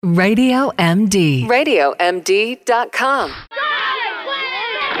Radio MD. RadioMD.com.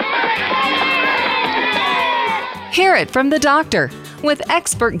 Hear it from the doctor with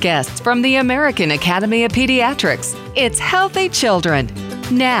expert guests from the American Academy of Pediatrics. It's Healthy Children.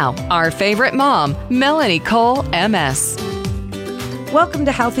 Now, our favorite mom, Melanie Cole, MS. Welcome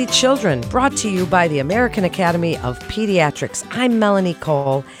to Healthy Children, brought to you by the American Academy of Pediatrics. I'm Melanie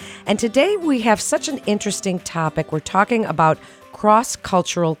Cole, and today we have such an interesting topic. We're talking about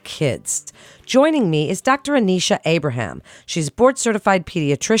cross-cultural kids. Joining me is Dr. Anisha Abraham. She's a board-certified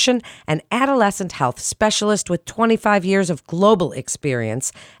pediatrician and adolescent health specialist with 25 years of global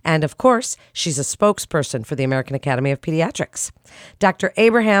experience. And, of course, she's a spokesperson for the American Academy of Pediatrics. Dr.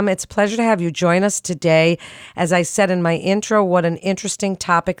 Abraham, it's a pleasure to have you join us today. As I said in my intro, what an interesting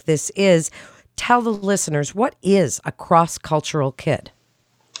topic this is. Tell the listeners, what is a cross-cultural kid?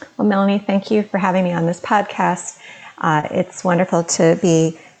 Well, Melanie, thank you for having me on this podcast. It's wonderful to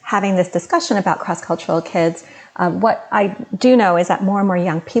be having this discussion about cross-cultural kids. What I do know is that more and more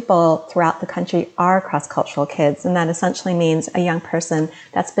young people throughout the country are cross-cultural kids, and that essentially means a young person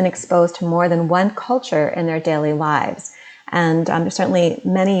that's been exposed to more than one culture in their daily lives. And there's certainly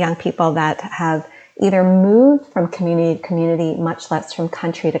many young people that have either moved from community to community, much less from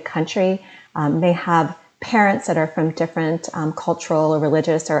country to country. They have parents that are from different cultural or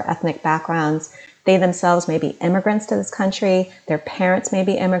religious or ethnic backgrounds. They themselves may be immigrants to this country. Their parents may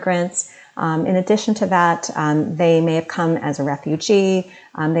be immigrants. In addition to that, they may have come as a refugee.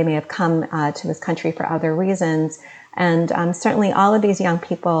 They may have come to this country for other reasons. And certainly all of these young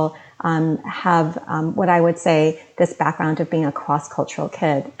people have what I would say this background of being a cross-cultural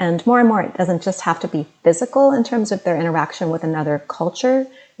kid. And more, it doesn't just have to be physical in terms of their interaction with another culture.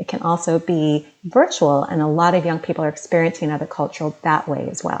 It can also be virtual, and a lot of young people are experiencing another culture that way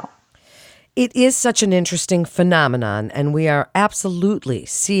as well. It is such an interesting phenomenon, and we are absolutely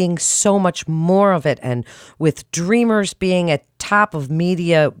seeing so much more of it. And with Dreamers being at top of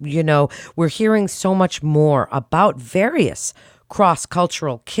media, we're hearing so much more about various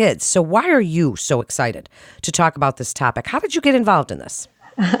cross-cultural kids. So why are you so excited to talk about this topic? How did you get involved in this?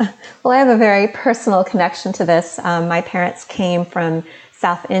 Well, I have a very personal connection to this. My parents came from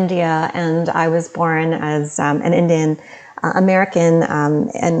South India, and I was born as an Indian American,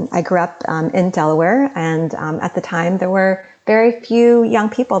 and I grew up in Delaware, and at the time there were very few young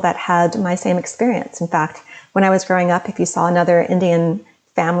people that had my same experience. In fact, when I was growing up, if you saw another Indian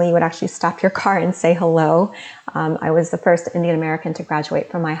family, you would actually stop your car and say hello. I was the first Indian American to graduate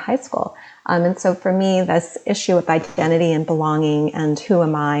from my high school. And so for me, this issue of identity and belonging and who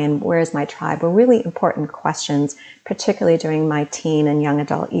am I and where is my tribe were really important questions, particularly during my teen and young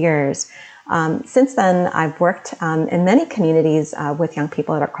adult years. Since then, I've worked in many communities with young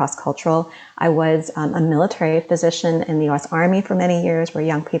people that are cross-cultural. I was a military physician in the U.S. Army for many years, where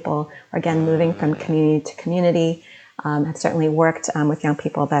young people are, again, moving from community to community. I've certainly worked with young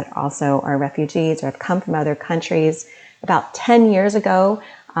people that also are refugees or have come from other countries. About 10 years ago,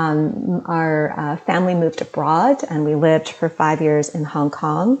 our family moved abroad, and we lived for 5 years in Hong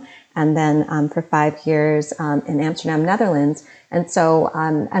Kong, and then for 5 years in Amsterdam, Netherlands. And so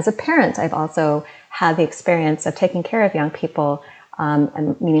as a parent, I've also had the experience of taking care of young people,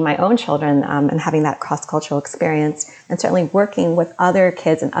 and meaning my own children, and having that cross-cultural experience, and certainly working with other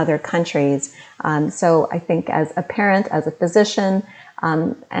kids in other countries. So I think as a parent, as a physician,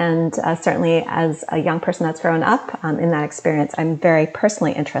 and certainly as a young person that's grown up in that experience, I'm very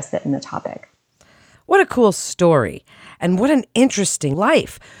personally interested in the topic. What a cool story, and what an interesting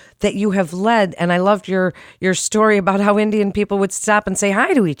life that you have led. And I loved your story about how Indian people would stop and say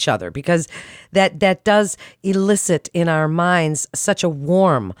hi to each other, because that does elicit in our minds such a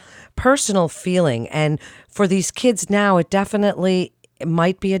warm, personal feeling. And for these kids now, it definitely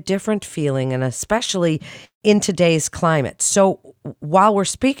might be a different feeling, and especially in today's climate. So while we're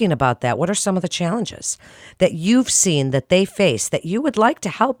speaking about that, what are some of the challenges that you've seen that they face that you would like to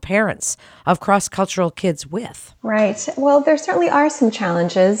help parents of cross-cultural kids with? Right. Well, there certainly are some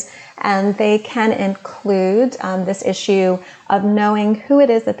challenges, and they can include this issue of knowing who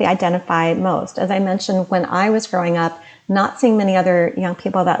it is that they identify most. As I mentioned, when I was growing up, not seeing many other young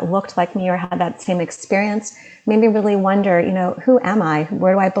people that looked like me or had that same experience made me really wonder, who am I?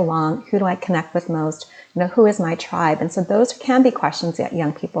 Where do I belong? Who do I connect with most? Who is my tribe? And so those can be questions that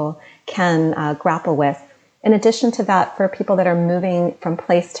young people can grapple with. In addition to that, for people that are moving from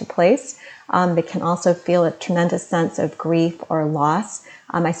place to place, they can also feel a tremendous sense of grief or loss.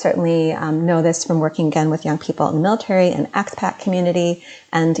 I certainly know this from working again with young people in the military and expat community,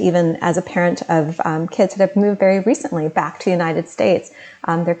 and even as a parent of kids that have moved very recently back to the United States,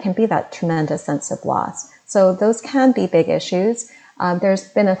 there can be that tremendous sense of loss. So those can be big issues. There's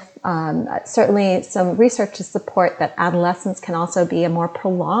been certainly some research to support that adolescence can also be a more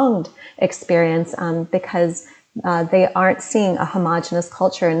prolonged experience because they aren't seeing a homogenous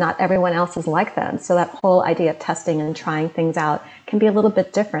culture and not everyone else is like them. So that whole idea of testing and trying things out can be a little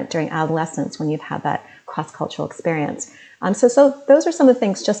bit different during adolescence when you've had that cross-cultural experience. So those are some of the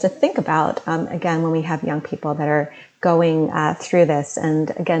things just to think about, again, when we have young people that are going through this,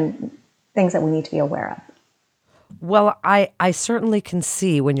 and again, things that we need to be aware of. Well, I certainly can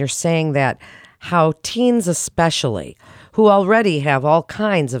see when you're saying that how teens especially, who already have all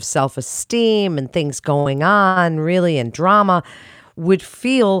kinds of self-esteem and things going on, really, and drama, would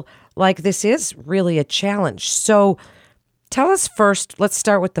feel like this is really a challenge. So tell us first, let's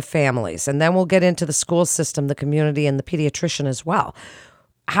start with the families, and then we'll get into the school system, the community, and the pediatrician as well.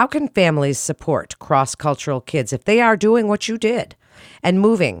 How can families support cross-cultural kids if they are doing what you did and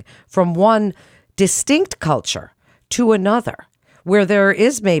moving from one distinct culture to another, where there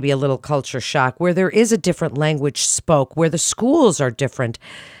is maybe a little culture shock, where there is a different language spoke, where the schools are different?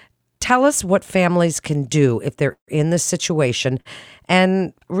 Tell us what families can do if they're in this situation,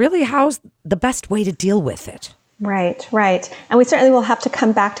 and really how's the best way to deal with it. Right. And we certainly will have to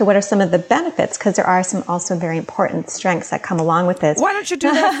come back to what are some of the benefits, because there are some also very important strengths that come along with this. Why don't you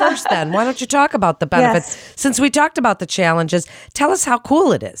do that first then? Why don't you talk about the benefits? Yes. Since we talked about the challenges, tell us how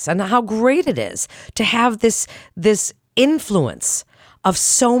cool it is and how great it is to have this influence of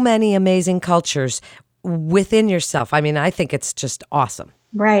so many amazing cultures within yourself. I mean, I think it's just awesome.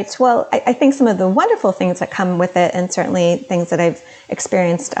 Right. Well, I think some of the wonderful things that come with it, and certainly things that I've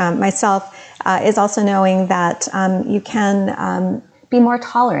experienced myself, is also knowing that you can be more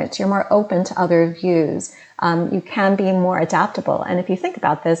tolerant. You're more open to other views. You can be more adaptable. And if you think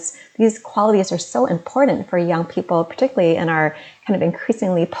about this, these qualities are so important for young people, particularly in our kind of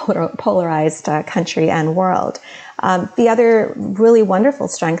increasingly polarized country and world. The other really wonderful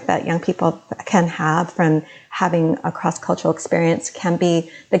strength that young people can have from having a cross-cultural experience can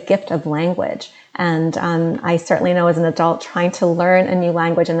be the gift of language. And I certainly know as an adult trying to learn a new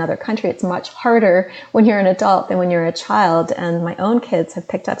language in another country, it's much harder when you're an adult than when you're a child. And my own kids have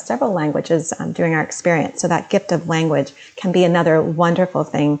picked up several languages during our experience. So that gift of language can be another wonderful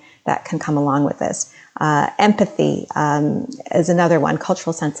thing that can come along with this. Empathy is another one,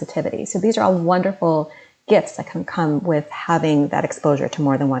 cultural sensitivity. So these are all wonderful gifts that can come with having that exposure to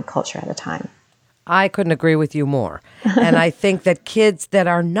more than one culture at a time. I couldn't agree with you more. And I think that kids that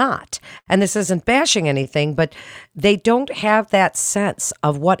are not, and this isn't bashing anything, but they don't have that sense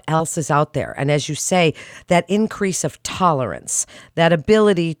of what else is out there. And as you say, that increase of tolerance, that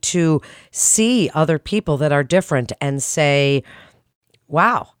ability to see other people that are different and say,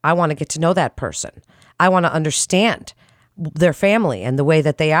 wow, I want to get to know that person. I want to understand their family and the way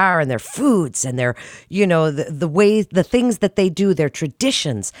that they are and their foods and their, the way, the things that they do, their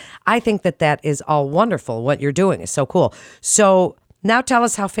traditions. I think that is all wonderful. What you're doing is so cool. So now tell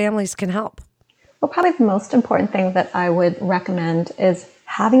us how families can help. Well, probably the most important thing that I would recommend is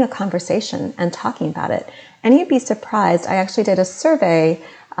having a conversation and talking about it. And you'd be surprised. I actually did a survey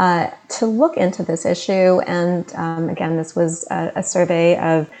to look into this issue. And again, this was a survey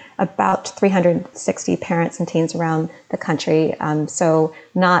of about 360 parents and teens around the country. So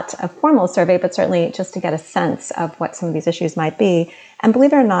not a formal survey, but certainly just to get a sense of what some of these issues might be. And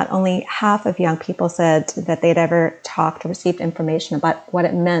believe it or not, only half of young people said that they'd ever talked or received information about what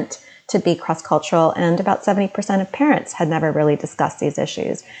it meant to be cross-cultural, and about 70% of parents had never really discussed these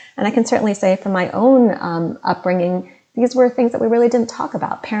issues. And I can certainly say from my own upbringing, these were things that we really didn't talk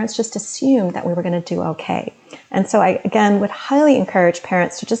about. Parents just assumed that we were going to do okay. And so I, again, would highly encourage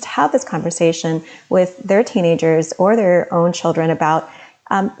parents to just have this conversation with their teenagers or their own children about,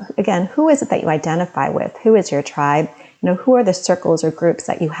 again, who is it that you identify with? Who is your tribe? Who are the circles or groups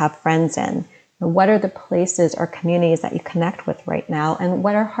that you have friends in? What are the places or communities that you connect with right now? And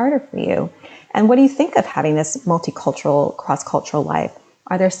what are harder for you? And what do you think of having this multicultural, cross-cultural life?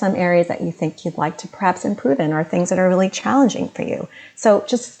 Are there some areas that you think you'd like to perhaps improve in, or things that are really challenging for you? So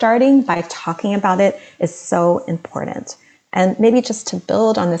just starting by talking about it is so important. And maybe just to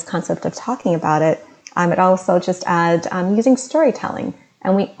build on this concept of talking about it, I would also just add using storytelling.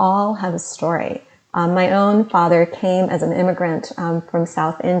 And we all have a story. My own father came as an immigrant from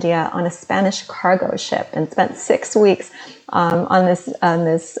South India on a Spanish cargo ship and spent 6 weeks on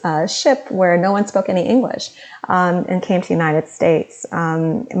this ship where no one spoke any English, and came to the United States.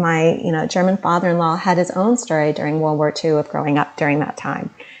 My German father-in-law had his own story during World War II of growing up during that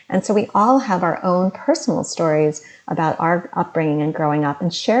time. And so we all have our own personal stories about our upbringing and growing up,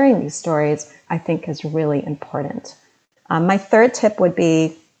 and sharing these stories, I think, is really important. My third tip would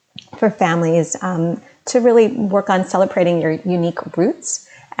be for families to really work on celebrating your unique roots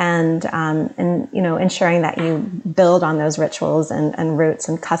and ensuring that you build on those rituals and roots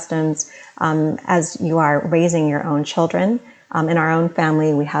and customs as you are raising your own children. In our own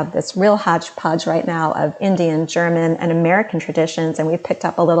family, we have this real hodgepodge right now of Indian, German, and American traditions, and we've picked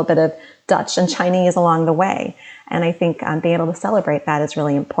up a little bit of Dutch and Chinese along the way. And I think being able to celebrate that is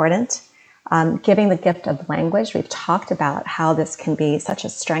really important. Giving the gift of language, we've talked about how this can be such a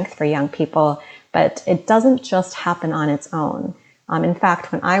strength for young people, but it doesn't just happen on its own. In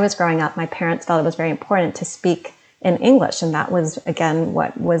fact, when I was growing up, my parents felt it was very important to speak in English, and that was, again,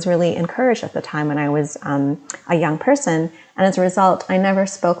 what was really encouraged at the time when I was a young person. And as a result, I never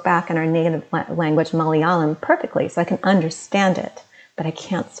spoke back in our native language, Malayalam, perfectly, so I can understand it, but I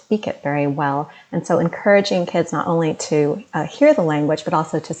can't speak it very well. And so encouraging kids not only to hear the language, but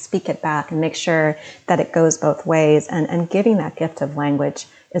also to speak it back and make sure that it goes both ways, and giving that gift of language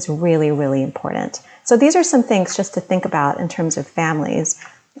is really, really important. So these are some things just to think about in terms of families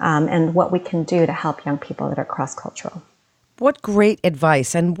and what we can do to help young people that are cross-cultural. What great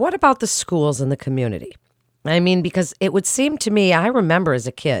advice. And what about the schools and the community? I mean, because it would seem to me, I remember as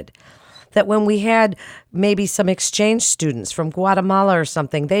a kid, that when we had maybe some exchange students from Guatemala or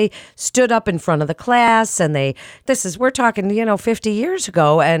something, they stood up in front of the class and we're talking, 50 years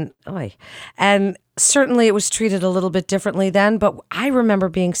ago. And certainly it was treated a little bit differently then, but I remember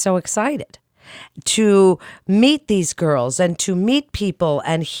being so excited to meet these girls and to meet people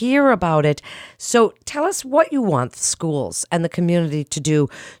and hear about it. So tell us what you want the schools and the community to do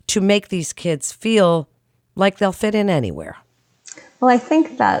to make these kids feel like they'll fit in anywhere. Well, I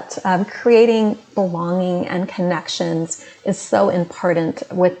think that creating belonging and connections is so important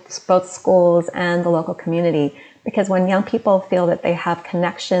with both schools and the local community, because when young people feel that they have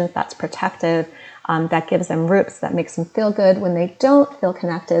connections, that's protective, that gives them roots, that makes them feel good. When they don't feel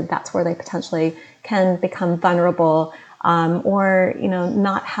connected, that's where they potentially can become vulnerable or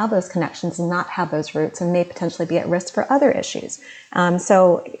not have those connections and not have those roots, and may potentially be at risk for other issues.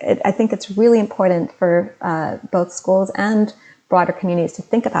 I think it's really important for both schools and broader communities to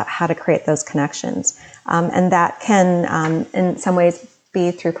think about how to create those connections. And that can, in some ways,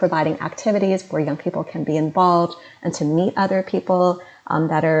 be through providing activities where young people can be involved and to meet other people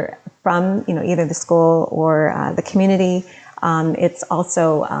that are from either the school or the community. It's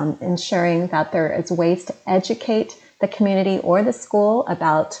also ensuring that there is ways to educate the community or the school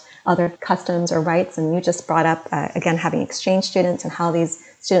about other customs or rights. And you just brought up, again, having exchange students and how these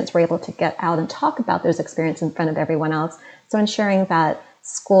students were able to get out and talk about those experiences in front of everyone else. So ensuring that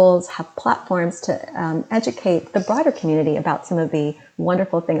schools have platforms to educate the broader community about some of the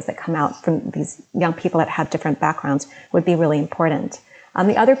wonderful things that come out from these young people that have different backgrounds would be really important.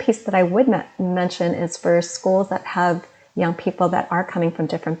 The other piece that I would mention is for schools that have young people that are coming from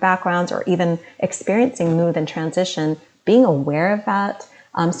different backgrounds or even experiencing move and transition, being aware of that,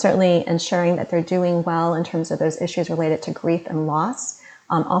 certainly ensuring that they're doing well in terms of those issues related to grief and loss,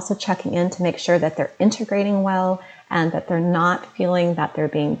 also checking in to make sure that they're integrating well and that they're not feeling that they're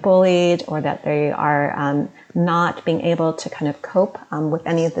being bullied or that they are not being able to kind of cope with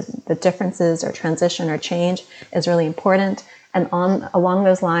any of the differences or transition or change is really important. And along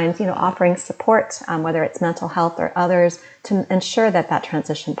those lines, offering support, whether it's mental health or others, to ensure that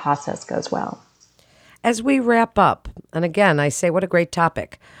transition process goes well. As we wrap up, and again, I say what a great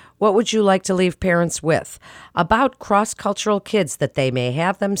topic, what would you like to leave parents with about cross-cultural kids that they may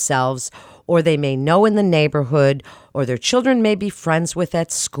have themselves or they may know in the neighborhood or their children may be friends with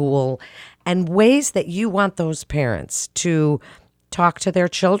at school, and ways that you want those parents to talk to their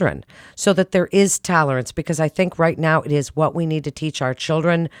children so that there is tolerance? Because I think right now it is what we need to teach our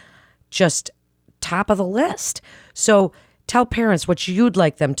children, just top of the list. So tell parents what you'd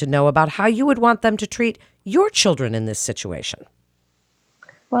like them to know about how you would want them to treat your children in this situation.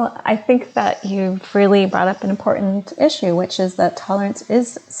 Well, I think that you've really brought up an important issue, which is that tolerance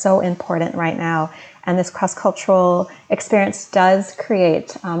is so important right now. And this cross-cultural experience does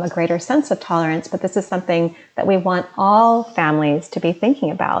create a greater sense of tolerance, but this is something that we want all families to be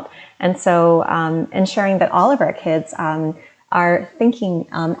thinking about. And so ensuring that all of our kids are thinking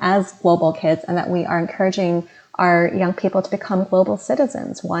as global kids, and that we are encouraging our young people to become global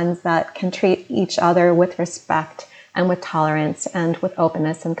citizens, ones that can treat each other with respect and with tolerance and with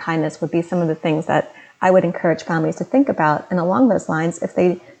openness and kindness would be some of the things that I would encourage families to think about. And along those lines, if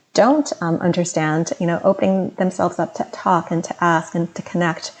they don't understand, opening themselves up to talk and to ask and to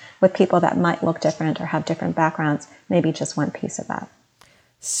connect with people that might look different or have different backgrounds, maybe just one piece of that.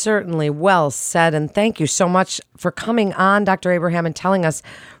 Certainly well said. And thank you so much for coming on, Dr. Abraham, and telling us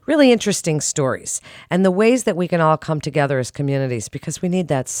really interesting stories and the ways that we can all come together as communities, because we need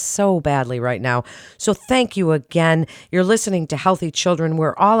that so badly right now. So thank you again. You're listening to Healthy Children,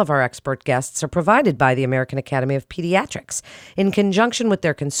 where all of our expert guests are provided by the American Academy of Pediatrics in conjunction with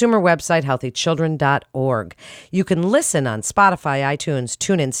their consumer website, healthychildren.org. You can listen on Spotify, iTunes,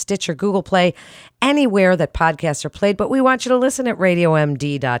 TuneIn, Stitcher, Google Play, anywhere that podcasts are played, but we want you to listen at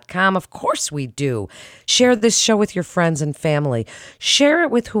radiomd.com. Of course we do. Share this show with your friends and family. Share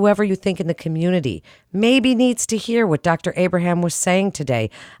it with whoever you think in the community maybe needs to hear what Dr. Abraham was saying today.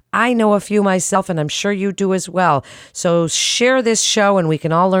 I know a few myself, and I'm sure you do as well. So share this show, and we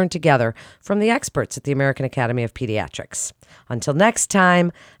can all learn together from the experts at the American Academy of Pediatrics. Until next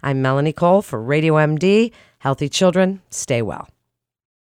time, I'm Melanie Cole for Radio MD. Healthy children, stay well.